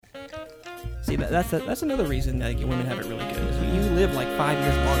See, that's another reason that women have it really good. Is you live like 5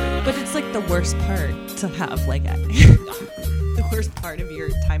 years longer. But it's like the worst part to have like the worst part of your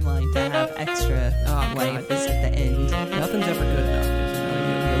timeline to have extra life is at the end. Nothing's ever good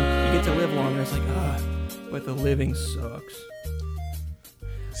enough. You get to live longer. It's like, but the living sucks.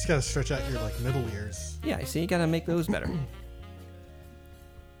 Just gotta stretch out your like middle years. Yeah, I see. You gotta make those better. Hang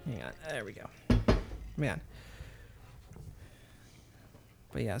on. There we go. Man.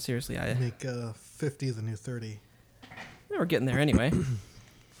 But yeah, seriously, Make 50 the new 30. we're getting there anyway.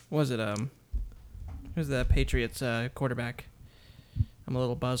 What was it? Who's the Patriots quarterback? I'm a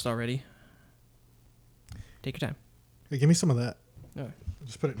little buzzed already. Take your time. Hey, give me some of that. Oh.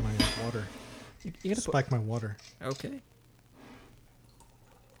 Just put it in my water. You gotta Spike my water. Okay.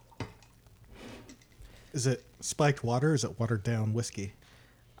 Is it spiked water or is it watered down whiskey?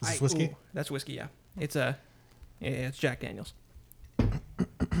 Is this whiskey? Ooh, that's whiskey, yeah. It's it's Jack Daniels.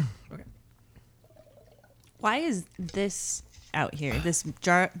 Okay. Why is this out here? This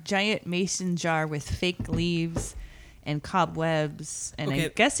giant mason jar with fake leaves and cobwebs, and Okay.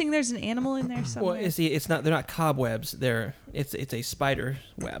 I'm guessing there's an animal in there somewhere. Well, see, it's not. They're not cobwebs. It's a spider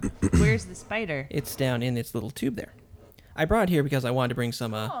web. Where's the spider? It's down in its little tube there. I brought it here because I wanted to bring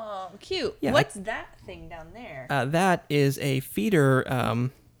some. Oh, cute. Yeah, What's that thing down there? That is a feeder,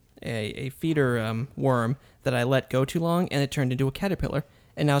 a feeder worm that I let go too long, and it turned into a caterpillar,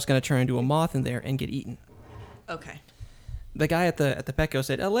 and now it's going to turn into a moth in there and get eaten. Okay. The guy at the Petco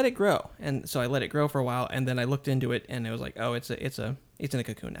said, "Let it grow," and so I let it grow for a while, and then I looked into it, and it was like, "Oh, it's in a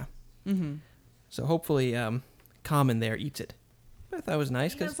cocoon now." Mm-hmm. So hopefully, Common there eats it. But I thought it was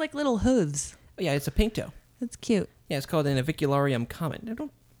nice It because has like little hooves. yeah, it's a pink toe. That's cute. Yeah, it's called an Avicularium common.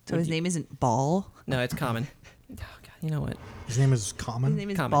 So his name isn't Ball. No, it's common. Oh God, you know what? His name is Common. His name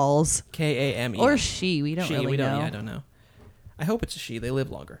is Common. Balls. K-A-M-E. Or she. We don't she. really We don't. know. Yeah, I don't know. I hope it's a she. They live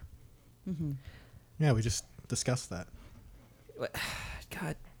longer. Mm-hmm. Yeah, we just discussed that.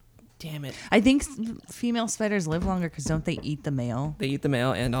 God damn it. I think female spiders live longer because don't they eat the male? They eat the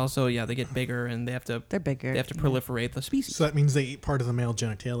male, and also, yeah, they get bigger, and they have to They're bigger. proliferate the species. So that means they eat part of the male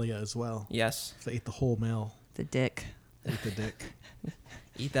genitalia as well. Yes. So they eat the whole male. The dick. They eat the dick.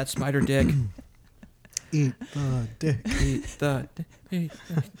 Eat that spider dick. Eat the dick. Eat the dick.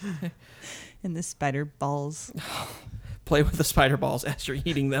 And the spider balls. Play with the spider balls as you're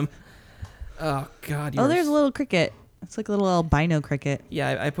eating them. Oh, God. Oh, there's a little cricket. It's like a little albino cricket.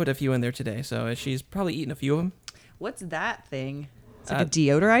 Yeah, I put a few in there today, so she's probably eaten a few of them. What's that thing? It's like a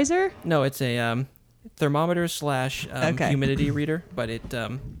deodorizer? No, it's a thermometer / Okay. humidity reader, but it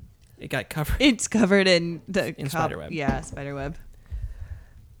got covered. It's covered in spiderweb. Yeah, spiderweb.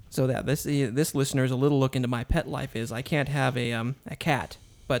 So that this listener's a little look into my pet life is I can't have a cat,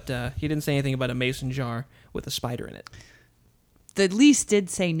 but he didn't say anything about a mason jar with a spider in it. The lease did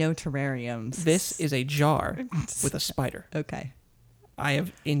say no terrariums. This is a jar with a spider. Okay. I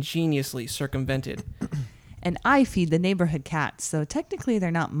have ingeniously circumvented. And I feed the neighborhood cats, so technically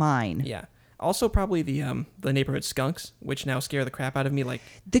they're not mine. Yeah. Also, probably the neighborhood skunks, which now scare the crap out of me. Like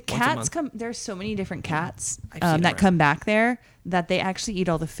The once a cats month. come. There's so many different cats I've seen them that around. come back there that they actually eat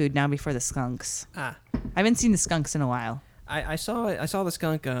all the food now before the skunks. Ah, I haven't seen the skunks in a while. I saw the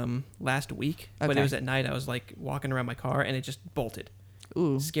skunk last week, but Okay. it was at night. I was like walking around my car, and it just bolted.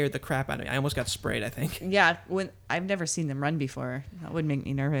 Ooh. Scared the crap out of me. I almost got sprayed, I think. Yeah, when I've never seen them run before. That would make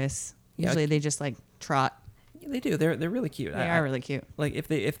me nervous. Yeah. Usually they just like trot. Yeah, they do. They're really cute. They are really cute. Like if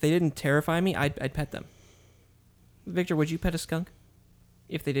they didn't terrify me, I'd pet them. Victor, would you pet a skunk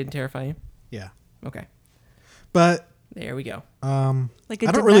if they didn't terrify you? Yeah. Okay, But there we go. Like a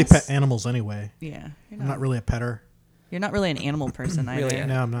I don't really domestic- pet animals anyway. Yeah, I'm not really a petter. You're not really an animal person either. Really,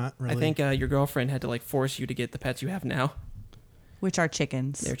 No, I'm not really. I think your girlfriend had to like force you to get the pets you have now. Which are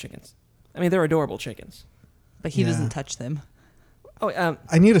chickens. They're chickens. I mean, they're adorable chickens. But he Yeah. doesn't touch them. Oh,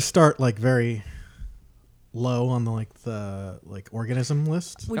 I need to start like very low on the organism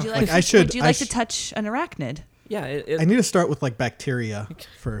list. Would you Like, like? I should- Would you I like sh- to touch an arachnid? yeah. I need to start with like bacteria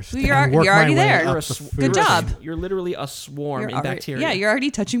first. Well, you're and work you're my already way there. up You're a the sw- food Good chain. job. You're literally a swarm in bacteria. Yeah, you're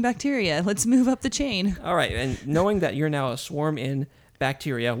already touching bacteria. Let's move up the chain. All right, and knowing that you're now a swarm in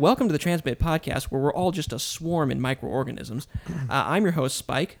bacteria, welcome to the Transmit Podcast, where we're all just a swarm in microorganisms. I'm your host,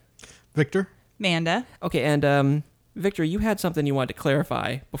 Spike. Victor? Manda. Okay, and Victor, you had something you wanted to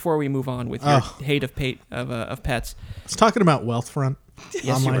clarify before we move on with your hate of pets, I was talking about Wealthfront Yes,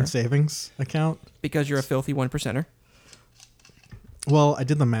 you online were. savings account. because you're a filthy 1%er. Well, I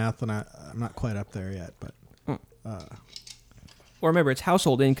did the math and I'm not quite up there yet, but Or remember, it's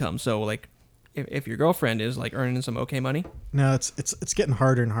household income, so like if your girlfriend is like earning some okay money, no, it's getting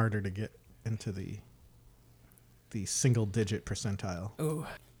harder and harder to get into the single digit percentile. ooh,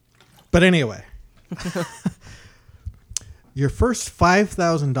 But anyway, your first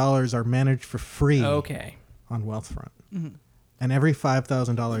 $5,000 are managed for free Okay. on Wealthfront. Mm-hmm. And every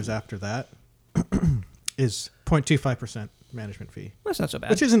 $5,000 after that is 0.25% management fee, That's not so bad.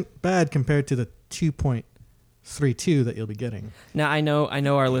 which isn't bad compared to the 2.32 that you'll be getting. Now I know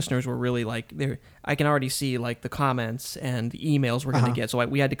our listeners were really like they. I can already see like the comments and the emails we're going to get. So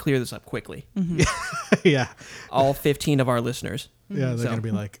we had to clear this up quickly. Yeah. All 15 of our listeners. Yeah, they're So- going to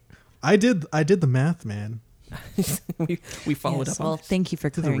be like, I did the math, man. we followed Yes, up well, on this. thank you for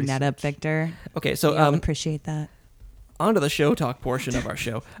the clearing that up, research. Victor. Okay, so We all appreciate that. on to the show talk portion of our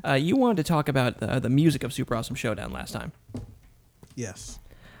show. You wanted to talk about the music of Super Awesome Showdown last time. Yes.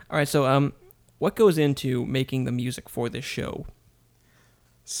 All right, so what goes into making the music for this show?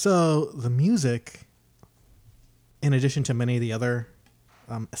 So the music, in addition to many of the other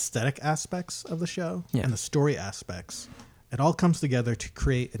aesthetic aspects of the show Yeah. and the story aspects, it all comes together to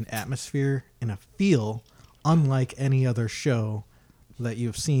create an atmosphere and a feel unlike any other show that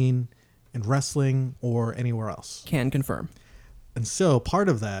you've seen in wrestling or anywhere else. Can confirm. And so part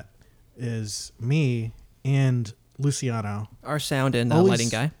of that is me and Luciano. Our sound and Always- lighting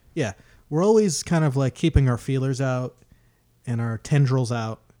guy. Yeah. We're always kind of like keeping our feelers out and our tendrils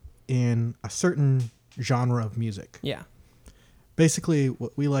out in a certain genre of music. Yeah. Basically,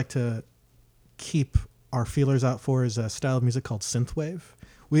 what we like to keep our feelers out for is a style of music called synthwave.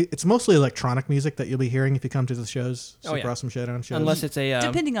 It's mostly electronic music that you'll be hearing if you come to the shows, Oh, Super yeah. Awesome Showdown shows. Unless it's a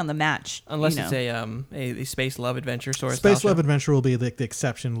Depending on the match. unless you know. it's a space love adventure sort of Space style Love show. Adventure will be the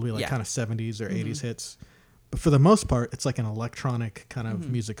exception. It'll be like Yeah. kind of 70s or 80s hits. But for the most part, it's like an electronic kind of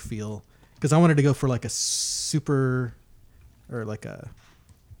music feel. Because I wanted to go for like a super, or like a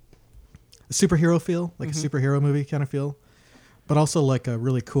superhero feel, like a superhero movie kind of feel. But also like a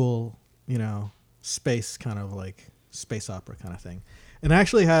really cool, space kind of like space opera kind of thing. And I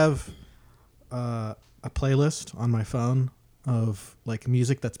actually have a playlist on my phone of like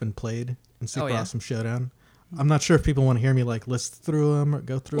music that's been played in Super yeah? Awesome Showdown. I'm not sure if people want to hear me like list through them or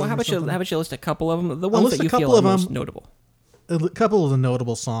go through Well, them. how about you list a couple of them? The I'll ones list that a you feel couple are of most 'em. notable. A couple of the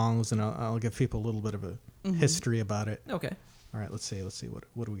notable songs, and I'll give people a little bit of a history about it. Okay. All right, let's see.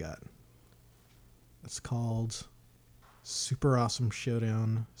 What do we got? It's called Super Awesome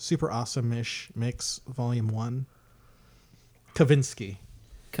Showdown, Super Awesome-ish Mix Volume 1. Kavinsky.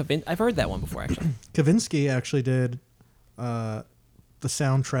 I've heard that one before, actually. Kavinsky actually did the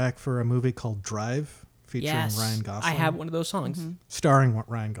soundtrack for a movie called Drive, featuring Yes. Ryan Gosling. I have one of those songs. Starring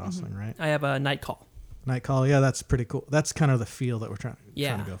Ryan Gosling, right? I have a Night Call. Night Call, yeah, that's pretty cool. That's kind of the feel that we're trying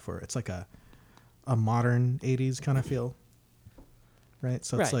Yeah. to go for. It's like a modern 80s kind of feel, right?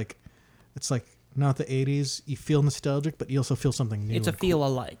 So Right. it's like not the 80s. You feel nostalgic, but you also feel something new. It's a and feel cool.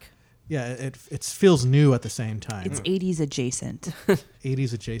 alike. Yeah, it feels new at the same time. It's 80s adjacent.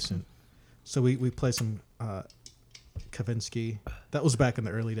 80s adjacent. So we play some Kavinsky. That was back in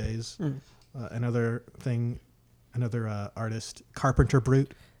the early days. Another artist, Carpenter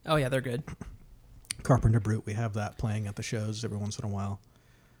Brute. Oh yeah, they're good. Carpenter Brute. We have that playing at the shows every once in a while.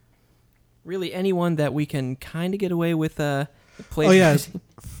 Really, anyone that we can kind of get away with Oh yeah, plagiarizing,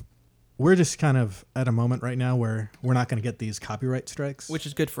 we're just kind of at a moment right now where we're not going to get these copyright strikes. which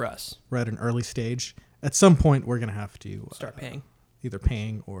is good for us. We're at an early stage. At some point, we're going to have to Start paying, either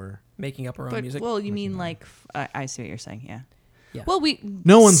paying or making up our own But, music. well, you mean like, I see what you're saying, yeah. Yeah. Well,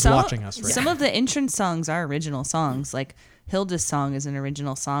 No one's watching us right Some of the entrance songs are original songs. Like Hilda's song is an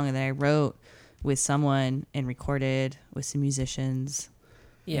original song that I wrote with someone and recorded with some musicians.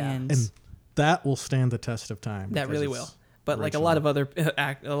 Yeah. and that will stand the test of time. That because really it's will. But like a original. lot of other There's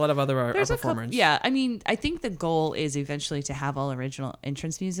a couple, performers. yeah. I mean, I think the goal is eventually to have all original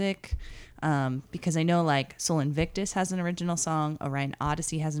entrance music, because I know like Soul Invictus has an original song, Orion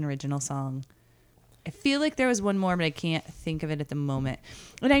Odyssey has an original song. I feel like there was one more, but I can't think of it at the moment.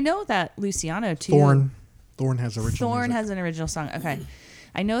 And I know that Luciano too. Thorn has original Thorn music. has an original song. Okay,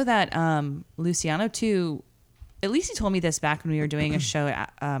 I know that Luciano too. At least he told me this back when we were doing a show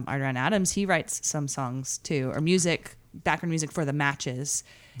at Art Around Adams. He writes some songs too, or music, background music for the matches.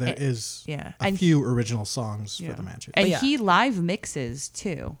 There And- is yeah. a And few original songs yeah. for the matches. And yeah. he live mixes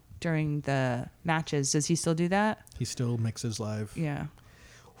too during the matches. Does he still do that? He still mixes live. Yeah.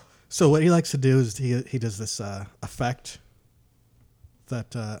 So what he likes to do is he does this effect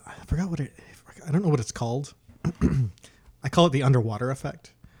that I forgot what I don't know what it's called. I call it the underwater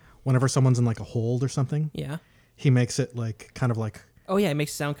effect. Whenever someone's in like a hold or something, Yeah. he makes it like kind of like Oh yeah, it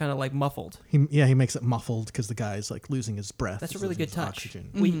makes it sound kind of like muffled. he makes it muffled because the guy's like losing his breath. That's a he's really losing good his touch. Oxygen.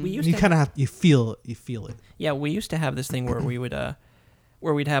 We And used you to kind of have you feel it. yeah we used to have this thing where we would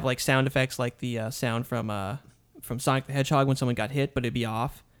where we'd have like sound effects like the sound from Sonic the Hedgehog when someone got hit, but it'd be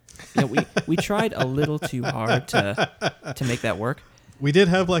off. You know, we tried a little too hard to make that work. We did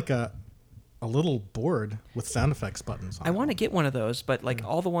have like a little board with sound effects buttons on I it. want to get one of those, but like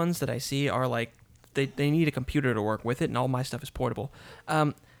all the ones that I see are like they need a computer to work with it, and all my stuff is portable.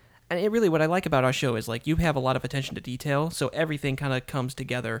 And it really, what I like about our show is like you have a lot of attention to detail, so everything kind of comes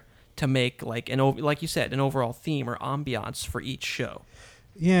together to make like like you said, an overall theme or ambiance for each show.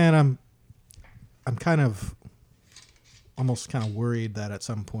 Yeah, and I'm kind of almost kind of worried that at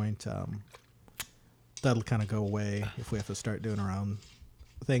some point that'll kind of go away if we have to start doing our own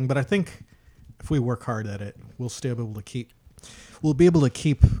thing. But I think if we work hard at it, we'll still be able to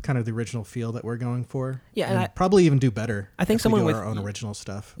keep kind of the original feel that we're going for. Yeah, and I probably even do better. I think if someone we do with our own original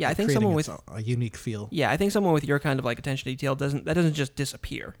stuff. Yeah, I think creating someone with a unique feel. Yeah, I think someone with your kind of like attention to detail doesn't just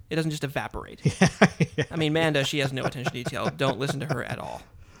disappear. It doesn't just evaporate. Yeah. I mean, Manda, she has no attention to detail. Don't listen to her at all.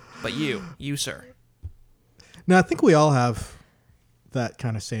 But you, sir. No, I think we all have that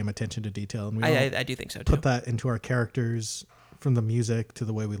kind of same attention to detail, and we all I do think so too. put that into our characters, from the music to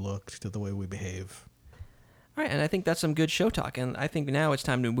the way we look to the way we behave. All right, and I think that's some good show talk, and I think now it's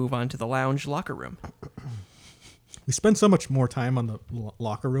time to move on to the lounge locker room. We spend so much more time on the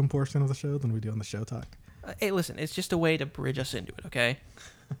locker room portion of the show than we do on the show talk. Hey, listen, it's just a way to bridge us into it, okay?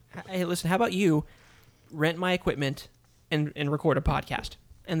 Hey, listen, how about you rent my equipment and record a podcast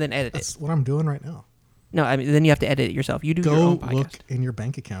and then edit That's it? what I'm doing right now. No, I mean, then you have to edit it yourself. You do your Go own podcast. look in your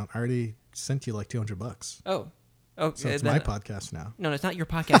bank account. I already sent you like $200. Oh, So it's my podcast now. No, it's not your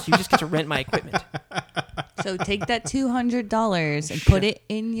podcast. You just get to rent my equipment. So take that $200 and put it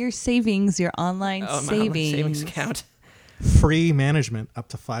in your savings, your online My savings. savings account. Free management up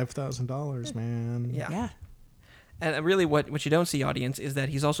to $5,000, man. Yeah. Yeah. And really, what you don't see, audience, is that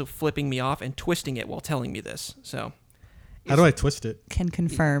he's also flipping me off and twisting it while telling me this. So, How do I twist it? Can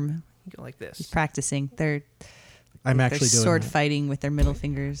confirm. you go like He's this. practicing. They're I'm actually doing sword that. fighting with their middle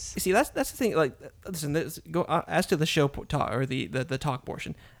fingers. See, that's the thing. Like, listen, go as to the show talk or the talk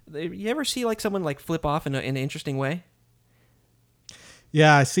portion. You ever see like someone like flip off in an interesting way?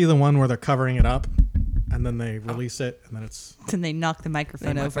 Yeah, I see the one where they're covering it up, and then they release it, and then it's... Then they knock the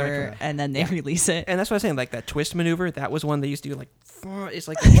microphone They knock the over microphone. and then they release it. And that's what I'm saying. Like that twist maneuver, that was one they used to do. Like, it's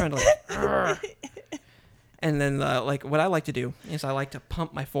like they're trying to like. "Argh." And then like what I like to do is I like to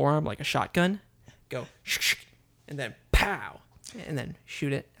pump my forearm like a shotgun, go, and then pow, and then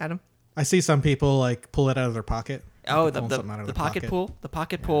shoot it at them. I see some people like pull it out of their pocket. Oh, Pulling something out of the their pocket pull, the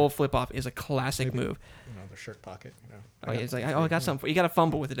pocket pull flip off is a classic move. You know, their shirt pocket. You know. Oh, yeah, it's like, I got something. You got to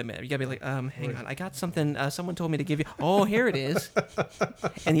fumble with it a minute. You got to be like, hang on, I got something. Someone told me to give you. Oh, here it is.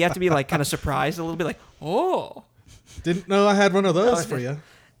 And you have to be like kind of surprised a little bit, like, oh. Didn't know I had one of those for you.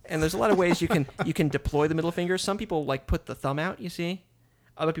 And there's a lot of ways you can deploy the middle finger. Some people like put the thumb out. You see,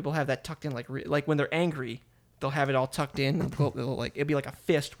 other people have that tucked in, like when they're angry, they'll have it all tucked in. They'll like it'd be like a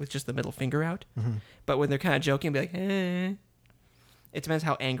fist with just the middle finger out. Mm-hmm. But when they're kind of joking, it'll be like, eh. It depends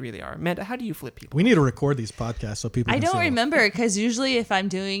how angry they are. Amanda, how do you flip people? We need to record these podcasts so people I can don't see remember because usually if I'm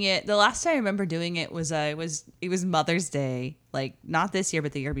doing it, the last time I remember doing it was Mother's Day, like not this year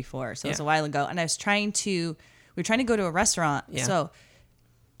but the year before, so it was a while ago. And I was we were trying to go to a restaurant, so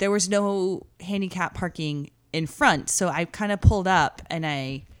there was no handicap parking in front, so I kind of pulled up and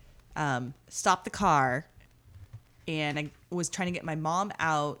I stopped the car, and I was trying to get my mom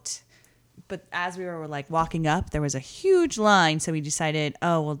out. But as we were like walking up, there was a huge line. So we decided,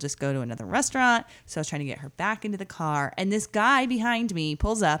 we'll just go to another restaurant. So I was trying to get her back into the car. And this guy behind me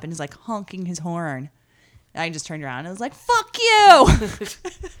pulls up and is like honking his horn. And I just turned around and I was like, fuck you.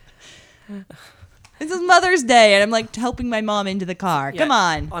 This is Mother's Day. And I'm like helping my mom into the car. Yeah, Come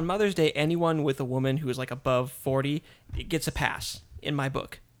on. On Mother's Day, anyone with a woman who is like above 40 gets a pass in my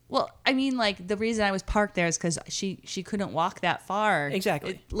book. Well, I mean, like, the reason I was parked there is because she couldn't walk that far.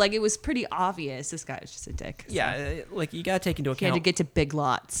 Exactly. It was pretty obvious. This guy was just a dick. So. Yeah, like you got to take into He had account. to get to Big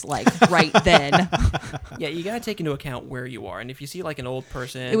Lots, like, right then. Yeah, you got to take into account where you are. And if you see like an old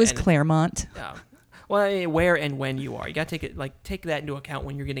person. It was and, Claremont. Well, I mean, where and when you are. You got to take that into account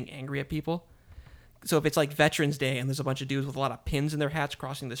when you're getting angry at people. So if it's like Veterans Day and there's a bunch of dudes with a lot of pins in their hats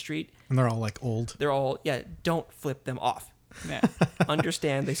crossing the street. And they're all like old. They're all, don't flip them off. Yeah.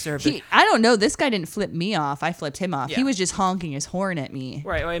 Understand they serve I don't know. This guy didn't flip me off. I flipped him off. Yeah. He was just honking his horn at me.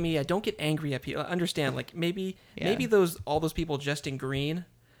 Right. I mean, don't get angry at people. Understand, like maybe all those people just in green,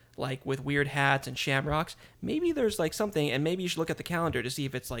 like with weird hats and shamrocks. Maybe there's like something, and maybe you should look at the calendar to see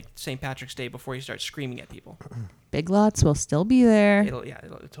if it's like St. Patrick's Day before you start screaming at people. Big Lots will still be there. It'll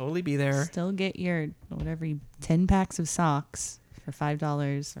totally be there. Still get your 10 packs of socks for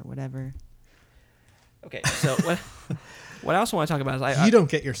 $5 or whatever. Okay, so what? What I also want to talk about is You don't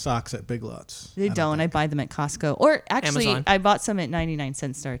get your socks at Big Lots. They don't. I think. buy them at Costco. Or actually, Amazon. I bought some at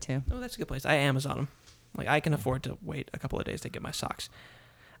 99-cent store too. Oh, that's a good place. I Amazon them. Like I can afford to wait a couple of days to get my socks.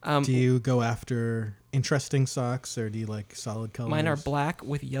 Do you go after interesting socks or do you like solid colors? Mine are black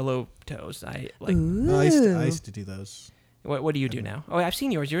with yellow toes. I like. No, I used to do those. What do you do now? Oh, I've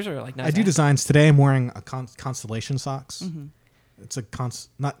seen yours. Yours are like nice. I do designs. Today I'm wearing a constellation socks. Mm-hmm. It's a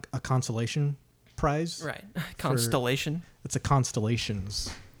not a consolation prize. Right. Constellation. It's a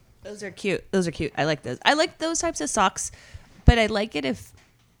constellations. Those are cute. Those are cute. I like those. I like those types of socks, but I like it if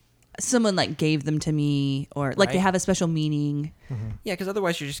someone like gave them to me or like they Right. have a special meaning. Yeah, because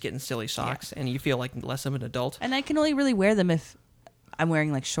otherwise you're just getting silly socks and you feel like less of an adult. And I can only really wear them if I'm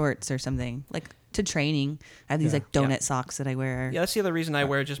wearing like shorts or something, like to training. I have these Yeah. like donut socks that I wear. Yeah, that's the other reason I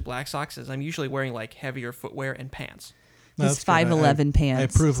wear just black socks is I'm usually wearing like heavier footwear and pants. No, These that's good. 5'11" pants. I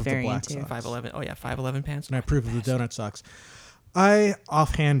approve of the very black into. socks. 5'11". Oh yeah, 5'11" pants. And I approve of the donut socks. I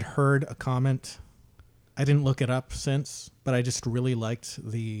offhand heard a comment. I didn't look it up since, but I just really liked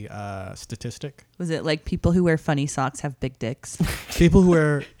the statistic. Was it like people who wear funny socks have big dicks? People who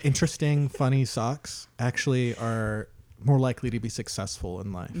wear interesting, funny socks actually are more likely to be successful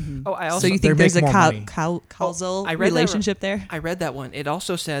in life. Oh, I So also you they think there's a make more money. causal I read that- relationship there? I read that one. It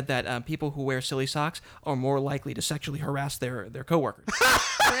also said that people who wear silly socks are more likely to sexually harass their coworkers.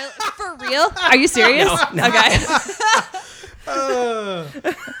 For real? Are you serious? No. Okay.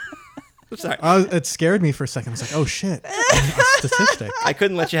 Sorry. It scared me for a second. I was like, oh shit, a statistic. I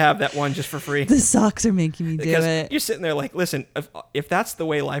couldn't let you have that one just for free. The socks are making me do Because it. you're sitting there like, listen, if that's the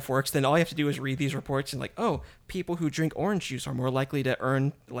way life works, then all you have to do is read these reports and like, oh, people who drink orange juice are more likely to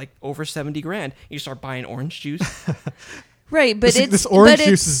earn like over 70 grand. You start buying orange juice. Right, but This orange but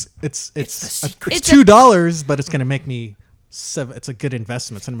juice is the it's secret. It's $2, but it's gonna make me it's a good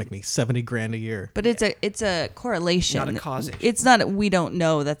investment. It's gonna make me 70 grand a year. But it's a correlation. Not a causation. It's not. We don't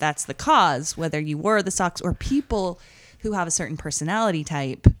know that that's the cause. Whether you wear the socks or people who have a certain personality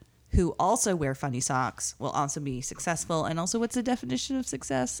type who also wear funny socks will also be successful. And also, what's the definition of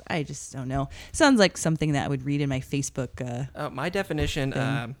success? I just don't know. Sounds like something that I would read in my Facebook. My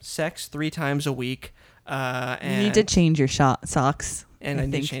definition: sex 3 times a week. You And need to change your socks. And I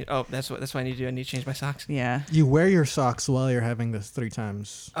need to think. change. Oh, that's what I need to do. I need to change my socks. Yeah. You wear your socks while you're having this 3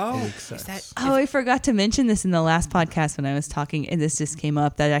 times Oh, a week is sex. that- Oh, I forgot to mention this in the last podcast when I was talking, and this just came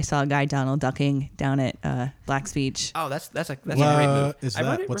up that I saw a guy Donald ducking down at Black's Beach. Oh, that's a great move. Is I wrote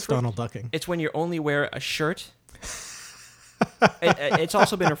that it what's referred- Donald ducking? It's when you only wear a shirt. It's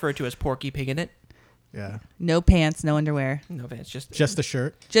also been referred to as Porky Pig in it. Yeah, No pants, no underwear, No, Vance, just a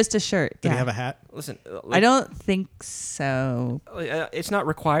shirt. just a shirt. Did yeah. he have a hat? listen. I don't think so. It's not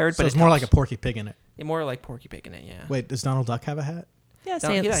required, So but it's more like a helps. Porky Pig in it. More like Porky Pig in it. Yeah. Wait, does Donald Duck have a hat? Yeah, No,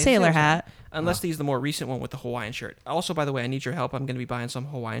 sailor, yeah, sailor sailor hat. Unless he's the more recent one with the Hawaiian shirt. Also, by the way, I need your help. I'm going to be buying some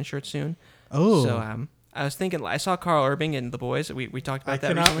Hawaiian shirts soon. Oh, So I was thinking. I saw Carl Urban and the boys. We talked about I that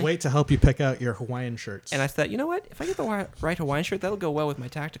cannot recently. wait to help you pick out your Hawaiian shirts. And I thought, you know what? If I get the right Hawaiian shirt, that'll go well with my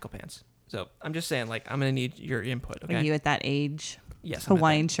tactical pants. So I'm just saying, like, I'm gonna need your input. Okay. Are you at that age? Yes. I'm at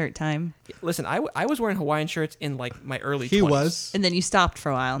Hawaiian shirt time. that. Listen, I was wearing Hawaiian shirts in like my early. he 20s. was. And then you stopped for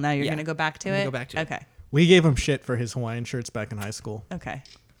a while. Now you're Yeah. going to go back to I'm it? gonna go back to it. Okay. We gave him shit for his Hawaiian shirts back in high school. Okay.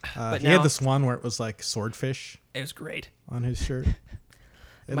 But He now- had this one where it was like swordfish It was great. on his shirt.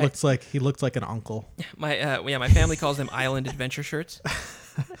 It My- looks like he looked like an uncle. My family calls them island adventure shirts.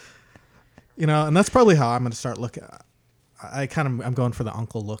 You know, and that's probably how I'm going to start looking. I'm going for the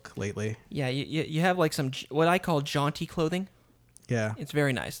uncle look lately. Yeah, you have like some what I call jaunty clothing. Yeah. It's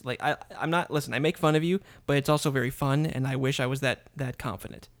very nice. Like I'm not. Listen, I make fun of you, but it's also very fun, and I wish I was that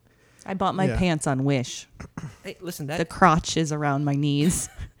confident. I bought my Yeah. pants on Wish. Hey, listen, The crotch is around my knees.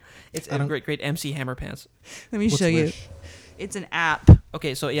 it's I don't- great MC Hammer pants. Let me What's show you. Wish? It's an app.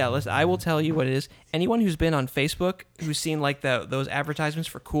 Okay, so yeah, listen, I will tell you what it is. Anyone who's been on Facebook who's seen like those advertisements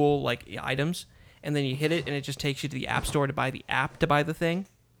for cool like items, and then you hit it and it just takes you to the app store to buy the app to buy the thing.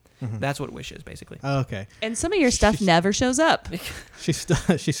 That's what Wish is basically. Oh, okay. And some of your stuff never shows up. She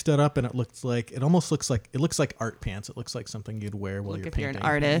stood up and it looks like art pants. It looks like something you'd wear while Look you're if you're painting. an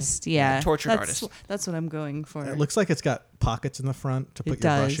artist. Yeah. tortured that's, artist. That's what I'm going for. It looks like it's got pockets in the front to It put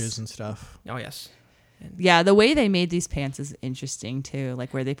your does. brushes and stuff. Oh yes. Yeah, the way they made these pants is interesting too.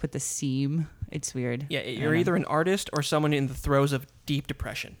 Like where they put the seam. It's weird. Yeah, I you're don't know. either an artist or someone in the throes of deep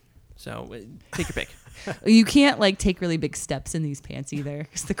depression. So take your pick. You can't like take really big steps in these pants either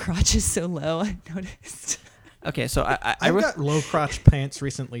because the crotch is so low. I noticed. Okay, so I I've got low crotch pants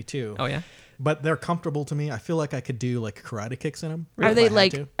recently too. Oh yeah. But they're comfortable to me. I feel like I could do like karate kicks in them. Are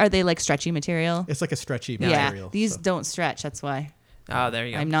they like stretchy material? It's like a stretchy Yeah. material. These so. don't stretch. That's why Oh, there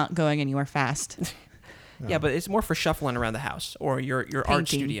you go. I'm not going anywhere fast. Yeah, but it's more for shuffling around the house or your art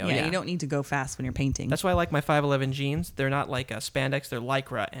Painting. studio. Yeah, you don't need to go fast when you're painting. That's why I like my 511 jeans. They're not like spandex. They're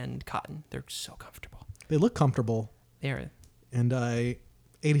lycra and cotton. They're so comfortable. They look comfortable, They're. and I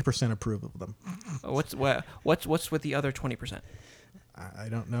 80% approve of them. What's with the other 20%? I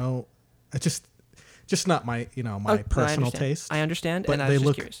don't know. It's just not my my personal taste. I understand, But and I they was just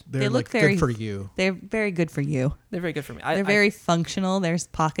look curious. they're They look like very good for you. They're very good for you. They're very good for me. They're very functional. There's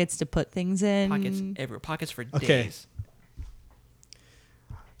pockets to put things in. pockets everywhere. Pockets for Okay. days.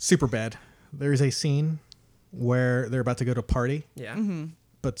 Superbad. There's a scene where they're about to go to a party, Yeah.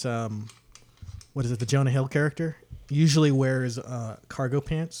 but what is it? The Jonah Hill character usually wears cargo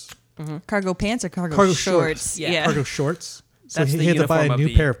pants, Cargo pants or cargo Cargo shorts? shorts. Yeah. cargo shorts. So That's the he had to buy uniform a of new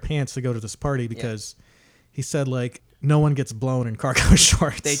the- pair of pants to go to this party because he said like no one gets blown in cargo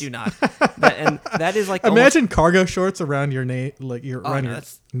shorts. They do not. And that is like Imagine cargo shorts around your around no, your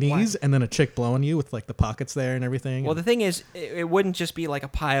that's knees, and then a chick blowing you with like the pockets there and everything. Well, the thing is, it wouldn't just be like a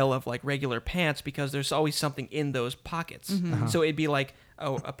pile of like regular pants because there's always something in those pockets. So it'd be like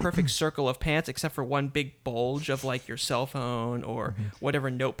a perfect circle of pants, except for one big bulge of like your cell phone or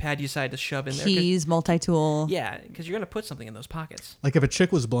whatever notepad you decide to shove in there. 'Cause- Keys, multi-tool. Yeah, because you're gonna put something in those pockets. Like if a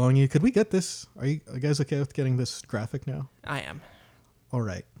chick was blowing you, could we get this? Are you guys okay with getting this graphic now? I am. All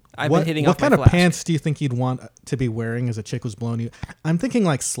right. I've been hitting what off my kind of flask. pants do you think you'd want to be wearing as a chick was blowing you? I'm thinking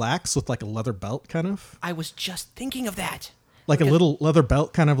like slacks with like a leather belt, kind of I was just thinking of that. like a Because- little leather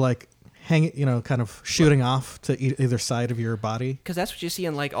belt, kind of like hanging, kind of shooting off to either side of your body. Because that's what you see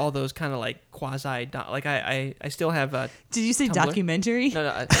in like all those kind of like quasi. Like I still have. Did you say Tumblr? documentary?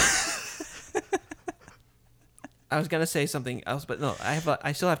 No. I was gonna say something else, but no.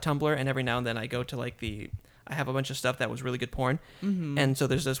 I still have Tumblr, and every now and then I go to like I have a bunch of stuff that was really good porn, and so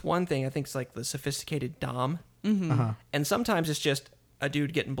there's this one thing I think it's like the sophisticated dom, and sometimes it's just a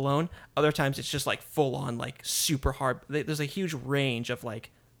dude getting blown. Other times it's just like full on like super hard. There's a huge range of like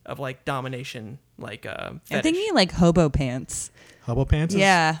domination like I'm fetish. thinking like hobo pants. Hobo pants.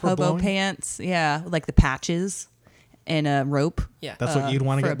 Yeah, for hobo blowing? pants. Yeah, like the patches and a rope. Yeah. That's what you'd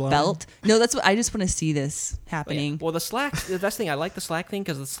want to for get a blown. belt. No, that's what I just want to see this Oh, yeah. happening. Well, the Slack, the best thing, I like the Slack thing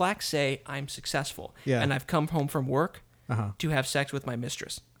because the Slacks say I'm successful. Yeah. And I've come home from work Uh-huh. to have sex with my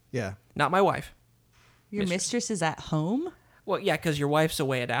mistress, Yeah. not my wife. Your mistress. mistress is at home. Well, yeah, because your wife's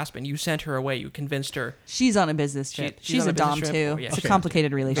away at Aspen. You sent her away. You convinced her. She's on a business trip. she's She's on a a business dom trip? too. Oh, yeah, It's a she's-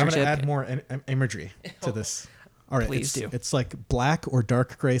 complicated I'm going relationship. to add more imagery to this. All right. Please do. It's like black or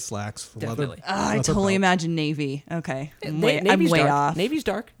dark gray slacks. Definitely. I leather totally belt. imagine navy. Okay, I'm Na- way, I'm Navy's way dark. off. Navy's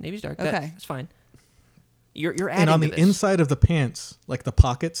dark. Navy's dark. Okay. That's fine. You're adding And on to the this. inside of the pants, like the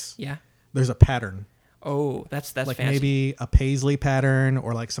pockets, Yeah. there's a pattern. Oh, that's Like fancy. maybe a paisley pattern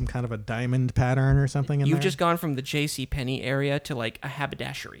or like some kind of a diamond pattern or something in You've there. just gone from the J.C. Penney area to like a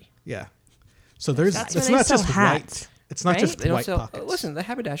haberdashery. Yeah. So there's That's it's where they not sell just hats, white. It's not right? just They don't white sell. pockets. Listen, the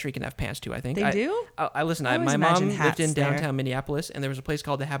haberdashery can have pants too. I think They do? I listen. I always My imagine mom lived in hats there. downtown Minneapolis, and there was a place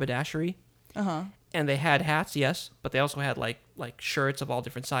called the Haberdashery, Uh-huh. and they had hats, yes, but they also had like shirts of all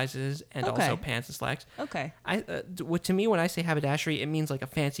different sizes, and Okay. also pants and slacks. Okay. To me, when I say haberdashery, it means like a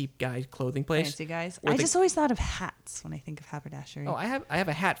fancy guy clothing place. Fancy guys. Where I the- just always thought of hats when I think of haberdashery. Oh, I have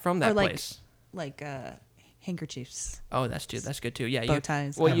a hat from that or like place. like handkerchiefs. Oh, that's good too. Yeah, bow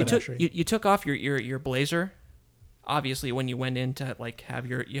ties. Well, you took Haberdashery. you took off your blazer, obviously when you went in to like have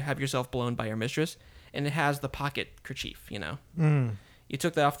yourself blown by your mistress, and it has the pocket kerchief. You know, you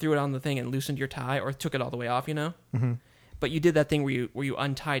took that off, threw it on the thing, and loosened your tie, or took it all the way off. You know, but you did that thing where you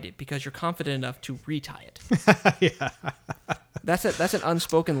untied it because you're confident enough to retie it. Yeah. That's an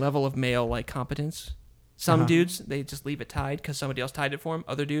unspoken level of male like competence. Some dudes they just leave it tied because somebody else tied it for them.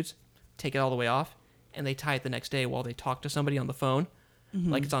 Other dudes take it all the way off and they tie it the next day while they talk to somebody on the phone,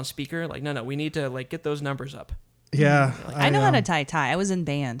 like it's on speaker. Like no, we need to like get those numbers up. Yeah. I know how to tie a tie. I was in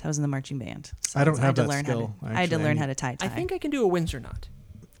band. I was in the marching band. So I don't I have had to that learn skill, How to, I had to actually. learn how to tie a tie. I think I can do a Windsor knot.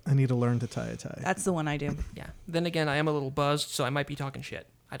 I need to learn to tie a tie. that's the one I do. Yeah. Then again, I am a little buzzed, so I might be talking shit.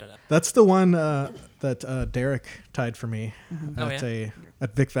 I don't know. That's the one that Derek tied for me Oh,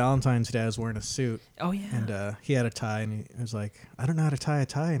 at Vic Valentine's Day. I was wearing a suit, Oh yeah. and he had a tie, and he was like, "I don't know how to tie a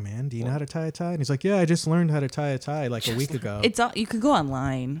tie, man. Do you know how to tie a tie?" And he's like, "Yeah, I just learned how to tie a tie like a week ago." It's all, you could go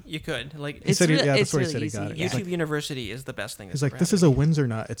online. You could like He said he- really- yeah, that's it's where he really said he got easy, it. yeah. YouTube University is the best thing. He's that's like, ever "This is a Windsor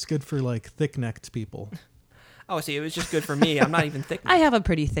knot. It's good for like thick-necked people." Oh, see, it was just good for me. I'm not even thick. I have a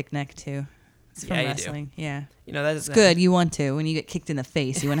pretty thick neck too. It's from Yeah, you do. wrestling. Yeah. You know that is It's good. You want to. When you get kicked in the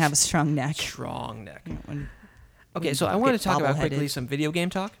face, you want to have a strong neck. Strong neck. When- Okay, so I want to Get talk about bobbleheaded. quickly some video game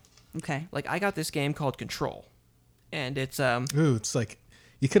talk. Okay. Like I got this game called Control, and it's Ooh, it's like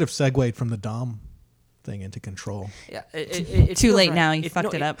you could have segued from the Dom thing into Control. Yeah, it Too feels late right. now, you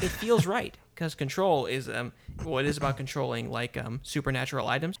fucked it up. It feels right because Control is it is about controlling like supernatural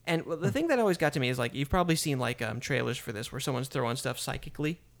items. And the thing that always got to me is like you've probably seen like trailers for this where someone's throwing stuff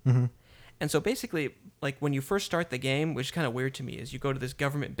psychically. Mm-hmm. And so basically, like when you first start the game, which is kind of weird to me, is you go to this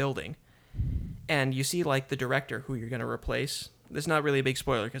government building, and you see like the director who you're gonna replace. This is not really a big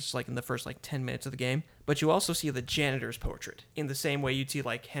spoiler because it's like in the first like 10 minutes of the game. But you also see the janitor's portrait in the same way you'd see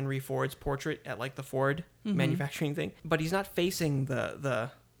like Henry Ford's portrait at like the Ford manufacturing thing. But he's not facing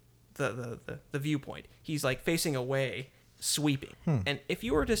the viewpoint. He's like facing away, sweeping. And if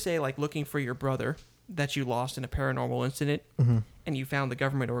you were to say like looking for your brother that you lost in a paranormal incident, and you found the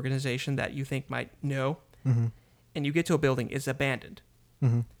government organization that you think might know, and you get to a building, it's abandoned,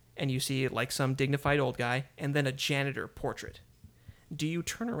 and you see like some dignified old guy and then a janitor portrait. Do you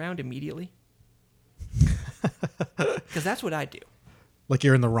turn around immediately? Because that's what I do. Like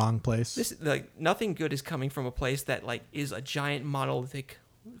you're in the wrong place. This like nothing good is coming from a place that like is a giant monolithic,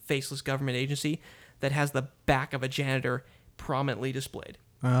 faceless government agency that has the back of a janitor prominently displayed.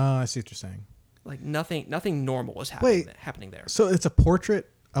 Oh, I see what you're saying. Like nothing normal is happening there. So it's a portrait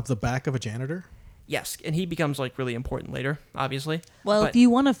of the back of a janitor? Yes, and he becomes like really important later, obviously. Well, But, if you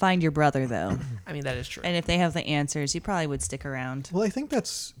want to find your brother, though, I mean that is true. and if they have the answers, you probably would stick around. Well, I think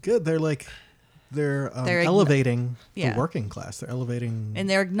that's good. They're They're elevating yeah. the working class. They're elevating. And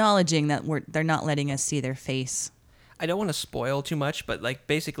they're acknowledging that they're not letting us see their face. I don't want to spoil too much, but like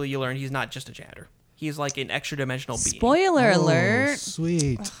basically you learn he's not just a janitor. He's like an extra dimensional being. Spoiler Oh, alert.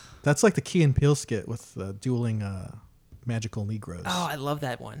 Sweet. That's like the Key and Peele skit with dueling magical Negroes. Oh, I love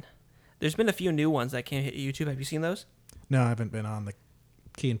that one. There's been a few new ones that came hit YouTube. Have you seen those? No, I haven't been on the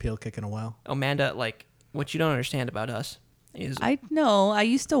Key and Peele kick in a while. Amanda, like what you don't understand about us is I know. I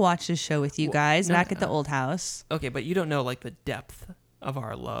used to watch this show with you Well, guys no, back at the old house. okay, but you don't know like the depth of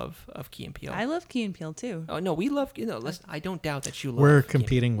our love of Key and Peele. I love Key and Peele too. Oh no, we love. Listen, I don't doubt that you love. We're Key and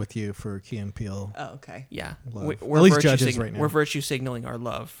competing with you for Key and Peele. Oh, okay. Yeah, Love. we're At least virtue judges right now. We're virtue signaling our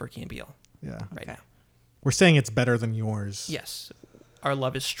love for Key and Peele Yeah. right Okay. now. We're saying it's better than yours. Yes, our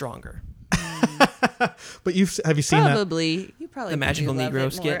love is stronger. But have you seen that? Probably. You probably The Magical do love Negro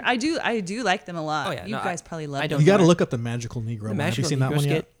it skit? more. I do like them a lot. Oh, yeah, You no, guys probably love I them. don't- You got to more. look up the Magical Negro. The one. Have you Magical seen that Negro one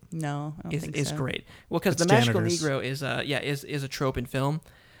yet? skit No, I don't think is so. great. Well, because the It's Magical janitors. Negro is a trope in film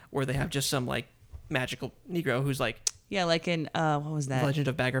where they have just some like magical Negro who's like Yeah, like in what was that? Legend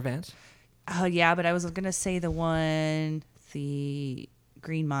of Bagger Vance. Oh yeah, but I was gonna say the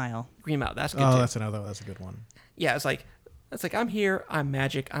Green Mile. Green Mile. That's good Oh, too. that's a good one. Yeah, it's like I'm here. I'm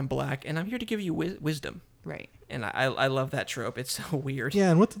magic. I'm black, and I'm here to give you wisdom. Right. And I love that trope. It's so weird.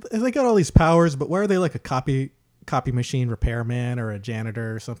 Yeah, and they got all these powers, but why are they like a copy machine repairman or a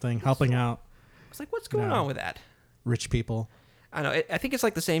janitor or something helping out It's like what's going No. on with that? rich people? I don't know. I think it's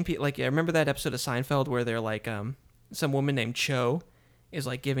like the same. Like I remember that episode of Seinfeld where they're like some woman named Cho is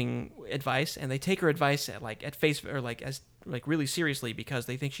like giving advice, and they take her advice at face or like as like really seriously because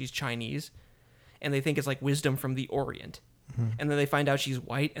they think she's Chinese, and they think it's like wisdom from the Orient. And then they find out she's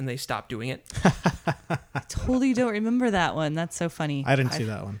white, and they stop doing it. I totally don't remember that one. That's so funny. I didn't see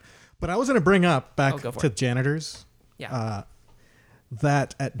that one. But I was going to bring up back Oh, go for to it. janitors Yeah.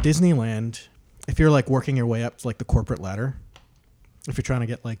 that at Disneyland, if you're like working your way up to like the corporate ladder, if you're trying to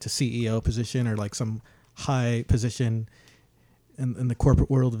get like to CEO position or like some high position in the corporate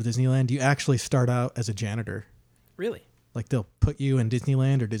world of Disneyland, you actually start out as a janitor. Really? Like they'll put you in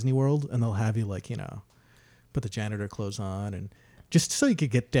Disneyland or Disney World and they'll have you like, put the janitor clothes on and just so you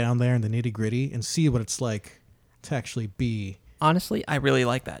could get down there in the nitty gritty and see what it's like to actually be Honestly, I really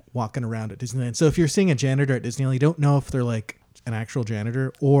like that. walking around at Disneyland. So if you're seeing a janitor at Disneyland, you don't know if they're like an actual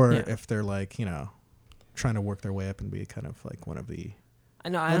janitor or Yeah. if they're like, trying to work their way up and be kind of like one of the, I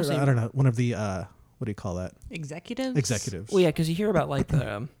know. I don't know, one of the, what do you call that? Executives. Executives. Well, yeah, because you hear about like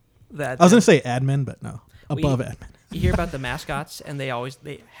the that. I was going to say admin, but no, Well, above admin. You hear about the mascots, and they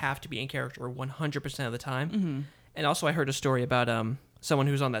have to be in character 100% of the time. Mm-hmm. And also, I heard a story about someone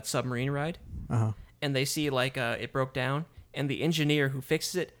who's on that submarine ride, Uh-huh. and they see like it broke down, and the engineer who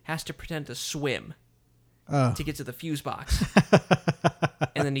fixes it has to pretend to swim Oh. to get to the fuse box,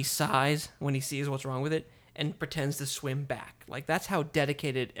 and then he sighs when he sees what's wrong with it, and pretends to swim back. Like that's how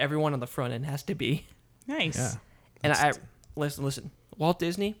dedicated everyone on the front end has to be. Nice. Yeah. And I listen. Walt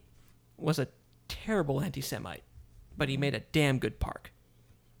Disney was a terrible anti-Semite, but he made a damn good park.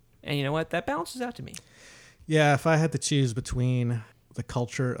 And you know what? That balances out to me. Yeah, if I had to choose between the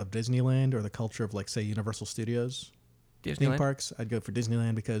culture of Disneyland or the culture of like say Universal Studios theme Disneyland. parks, I'd go for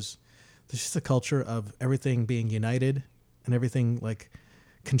Disneyland because there's just a culture of everything being united and everything like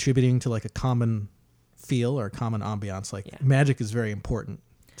contributing to like a common feel or a common ambiance. Like Yeah. magic is very important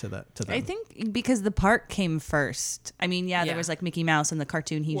to them. I think because the park came first. I mean, there Yeah. was like Mickey Mouse and the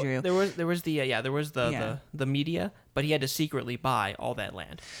cartoon he drew. There was the Yeah. the media, but he had to secretly buy all that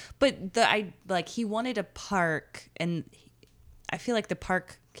land. But he wanted a park, and I feel like the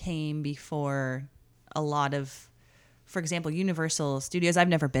park came before a lot of, for example, Universal Studios. I've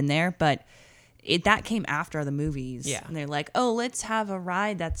never been there, but that came after the movies. Yeah. And they're like, oh, let's have a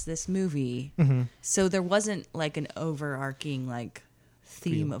ride that's this movie. Mm-hmm. So there wasn't like an overarching like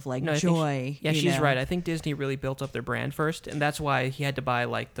theme of like No, I think joy. Yeah, you she's know? right. I think Disney really built up their brand first, and that's why he had to buy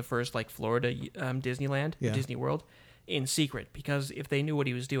like the first like Florida Disneyland, Yeah. Disney World, in secret, because if they knew what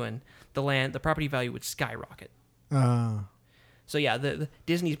he was doing, the property value would skyrocket. So yeah, the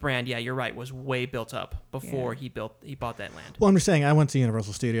Disney's brand, yeah, you're right, was way built up before he bought that land. Well, I'm just saying, I went to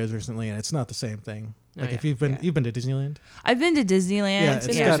Universal Studios recently, and it's not the same thing. Oh, Like yeah. if you've been to Disneyland, I've been to Disneyland. yeah, been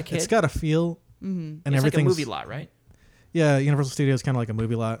it's there as a got kid. it's got a feel, Mm-hmm. and It's like a everything's movie lot, right? Yeah, Universal Studios is kind of like a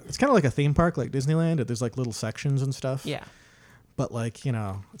movie lot. It's kind of like a theme park, like Disneyland. There's like little sections and stuff. Yeah. But like it's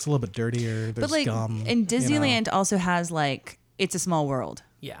a little bit dirtier. There's But like gum. and Disneyland also has like It's a Small World.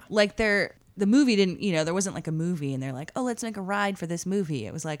 Yeah. Like the movie didn't, there wasn't like a movie and they're like, oh, let's make a ride for this movie.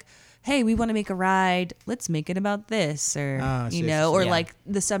 It was like, hey, we want to make a ride. Let's make it about this, or Ah, I see, or yeah. like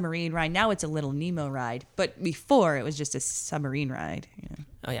the submarine ride. Now it's a Little Nemo ride, but before it was just a submarine ride.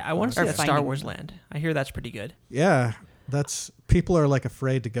 Oh yeah, I want to see Or that Star Finding Wars Nemo. land. I hear that's pretty good. Yeah, people are like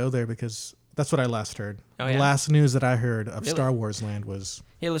afraid to go there because that's what I last heard. Oh, The yeah? last news that I heard of Really? Star Wars Land was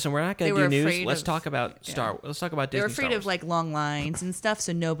Hey, listen, we're not going They to were do news. afraid Let's of- talk about yeah. Let's talk about They Disney. were afraid Star of Wars. like long lines and stuff,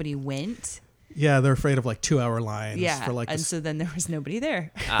 so nobody went. they're afraid of like 2-hour lines Yeah, for like and this. so then there was nobody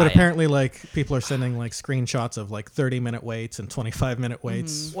there. But apparently like people are sending like screenshots of like 30-minute waits and 25-minute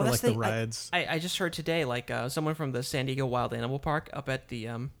waits Mm-hmm. for Well, like that's the the thing. rides. I just heard today, like someone from the San Diego Wild Animal Park up at the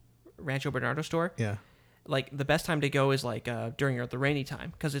Rancho Bernardo store. Yeah. Like the best time to go is like during the rainy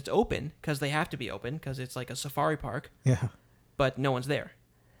time because it's open, because they have to be open because it's like a safari park, Yeah. but no one's there.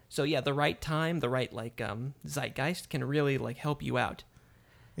 So yeah, the right time, the right like zeitgeist can really like help you out.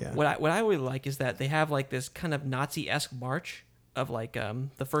 Yeah. What I really like is that they have like this kind of Nazi-esque march of like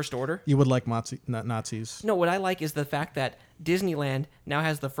the First Order. You would like Nazis. No, what I like is the fact that Disneyland now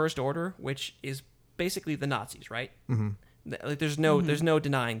has the First Order, which is basically the Nazis, right? Mm-hmm. Like, there's no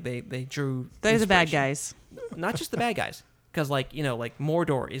denying they drew. They're the bad inspiration. guys. Not just the bad guys, because like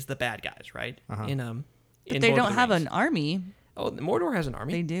Mordor is the bad guys, right? Uh-huh. But In they Lord of don't the have Rings. an army. Oh, Mordor has an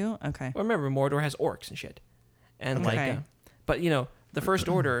army. They do? Okay. Well, remember, Mordor has orcs and shit, and Okay. but the First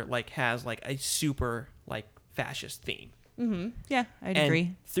Order like has like a super like fascist theme. Mm-hmm. Yeah, I'd And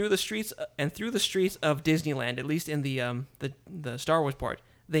agree. through the streets of Disneyland, at least in the Star Wars part,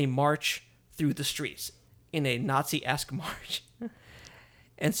 they march through the streets in a Nazi-esque march.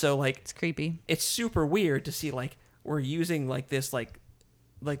 And so like It's creepy. it's super weird to see like we're using like this like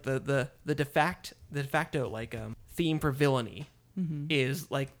the de facto like theme for villainy is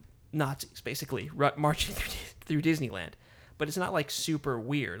like Nazis basically marching through Disneyland. But it's not like super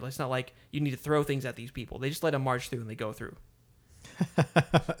weird. It's not like you need to throw things at these people. They just let them march through and they go through.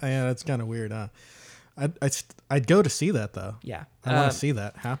 Yeah, that's kind of weird, huh? I'd go to see that though. Yeah. I want to see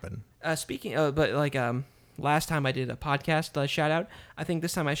that happen. Speaking of, but like last time I did a podcast shout out. I think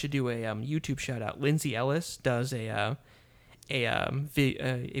this time I should do a YouTube shout out. Lindsay Ellis does a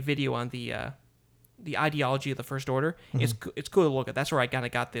video on the ideology of the First Order. It's cool to look at. That's where I kind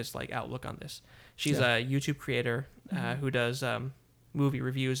of got this like outlook on this. She's a YouTube creator who does movie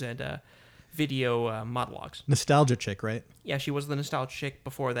reviews and video monologues. Nostalgia chick, right? Yeah, she was the nostalgia chick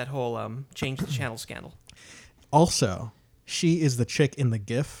before that whole change the channel scandal. Also, she is the chick in the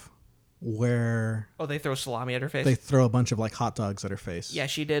GIF where Oh, they throw salami at her face. they throw a bunch of like hot dogs at her face. Yeah,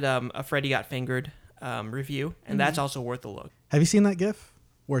 she did a Freddy Got Fingered review, and that's also worth a look. Have you seen that GIF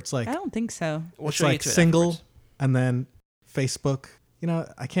where it's like I don't think so. We'll it's show you like to it single afterwards. and then Facebook?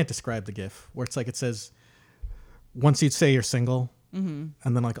 I can't describe the GIF where it's like it says once you say you're single, and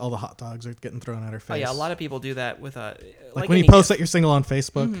then like all the hot dogs are getting thrown at her face. Oh yeah, a lot of people do that with like when you post that you're single on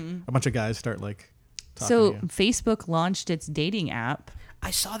Facebook, a bunch of guys start like talking So to you. Facebook launched its dating app. I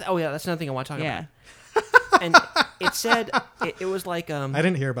saw that. Oh yeah, that's another thing I want to talk Yeah. about. And it said it was like I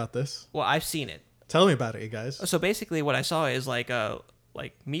didn't hear about this. well, I've seen it. Tell me about it, you guys. So basically, what I saw is like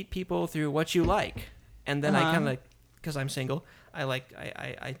meet people through what you like, and then I kind of because I'm single.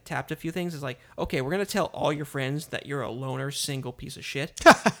 I tapped a few things. It's like, okay, we're gonna tell all your friends that you're a loner, single piece of shit.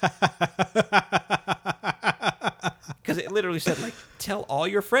 Because it literally said like, tell all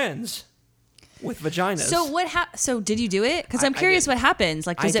your friends with vaginas. So so did you do it? Because I I'm curious did. what happens.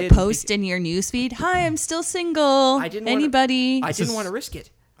 Like, I does it did post in your newsfeed? Hi, I'm still single. I didn't wanna- Anybody? I didn't is- want to risk it.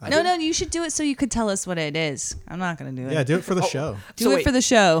 No, you should do it so you could tell us what it is. I'm not going to do it. Yeah, do it for the show. Do So it wait, for the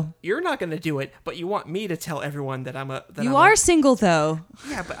show. You're not going to do it, but you want me to tell everyone that You are single, though.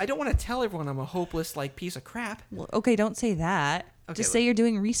 Yeah, but I don't want to tell everyone I'm a hopeless like piece of crap. Well, okay, don't say that. Okay, Just say you're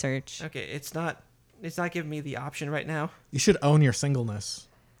doing research. Okay, it's not giving me the option right now. You should own your singleness.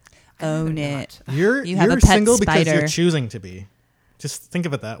 Own rather it. not. You're You have you're a pet single because spider. you're choosing to be. Just think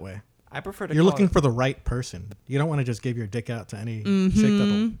of it that way. I prefer to You're call looking it- for the right person. You don't want to just give your dick out to any Mm-hmm. chick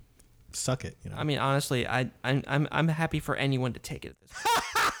that'll suck it. You know. I mean, honestly, I'm happy for anyone to take it.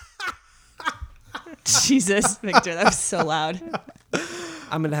 Jesus, Victor, that was so loud.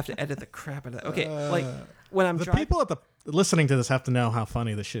 I'm gonna have to edit the crap out of that. Okay, like when I'm the driving. people listening to this have to know how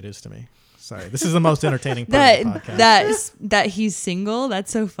funny this shit is to me. Sorry, this is the most entertaining part of the podcast. that he's single.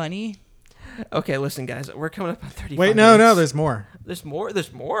 That's so funny. Okay, listen, guys, we're coming up on 35. Wait, no, minutes. there's more. There's more.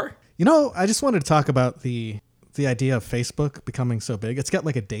 There's more. You know, I just wanted to talk about the idea of Facebook becoming so big. It's got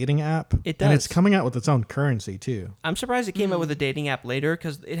like a dating app. It And it's does. coming out with its own currency too. I'm surprised it came out with a dating app later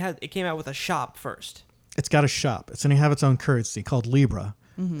because it came out with a shop first. It's got a shop. It's going to have its own currency called Libra.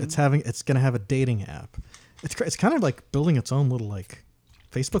 It's going to have a dating app. It's kind of like building its own little like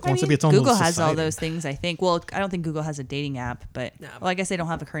Facebook wants to be its own Google little has all society. those things, I think. Well, I don't think Google has a dating app, but No. well, I guess they don't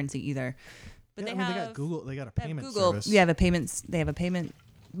have a currency either. But Yeah, they I mean, have they got Google. They got a they have payment Google. service. They have a payments. They have a payment,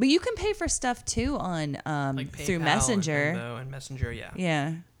 but you can pay for stuff too on Like through PayPal Messenger. and Venmo and Messenger, yeah.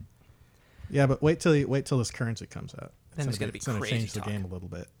 Yeah. Yeah, but wait till this currency comes out. Then it's gonna be it's gonna crazy change the talk. game a little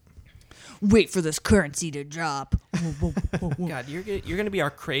bit. Wait for this currency to drop. God, you're gonna be our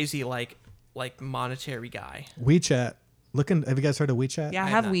crazy like monetary guy. WeChat. Have you guys heard of WeChat? Yeah, I I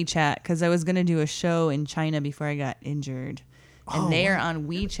have have not. WeChat because I was gonna do a show in China before I got injured, and Oh, they are wow. on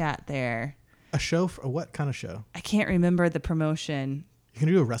WeChat there. A show for what kind of show? I can't remember the promotion. You can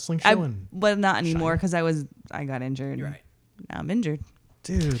do a wrestling show Well, not anymore China? because I got injured. You're right. Now I'm injured.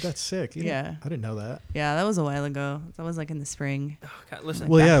 dude, that's sick. Yeah. I didn't know that. Yeah, that was a while ago. That was like in the spring. Oh, God, listen.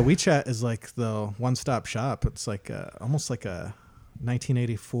 Well, yeah, WeChat is like the one-stop shop. It's like almost like a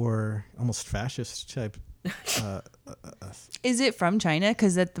 1984, almost fascist type. Is it from China?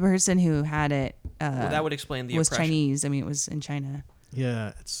 Because the person who had it well, that would explain the was oppression. Chinese. I mean, it was in China.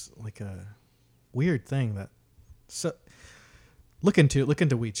 Yeah, it's like a weird thing that. So, look into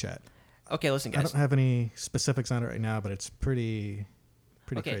WeChat. Okay, listen, I guys. don't have any specifics on it right now, but it's pretty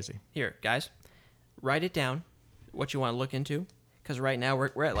Okay, crazy. here, guys, write it down. What you want to look into, because right now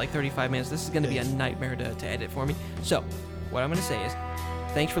we're at like 35 minutes. This is going to be a nightmare to edit for me. So, what I'm going to say is,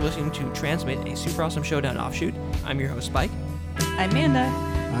 thanks for listening to Transmit, a Super Awesome Showdown offshoot. I'm your host, Spike, I'm Amanda.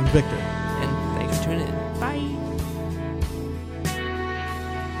 I'm Victor. and thanks for tuning in. Bye.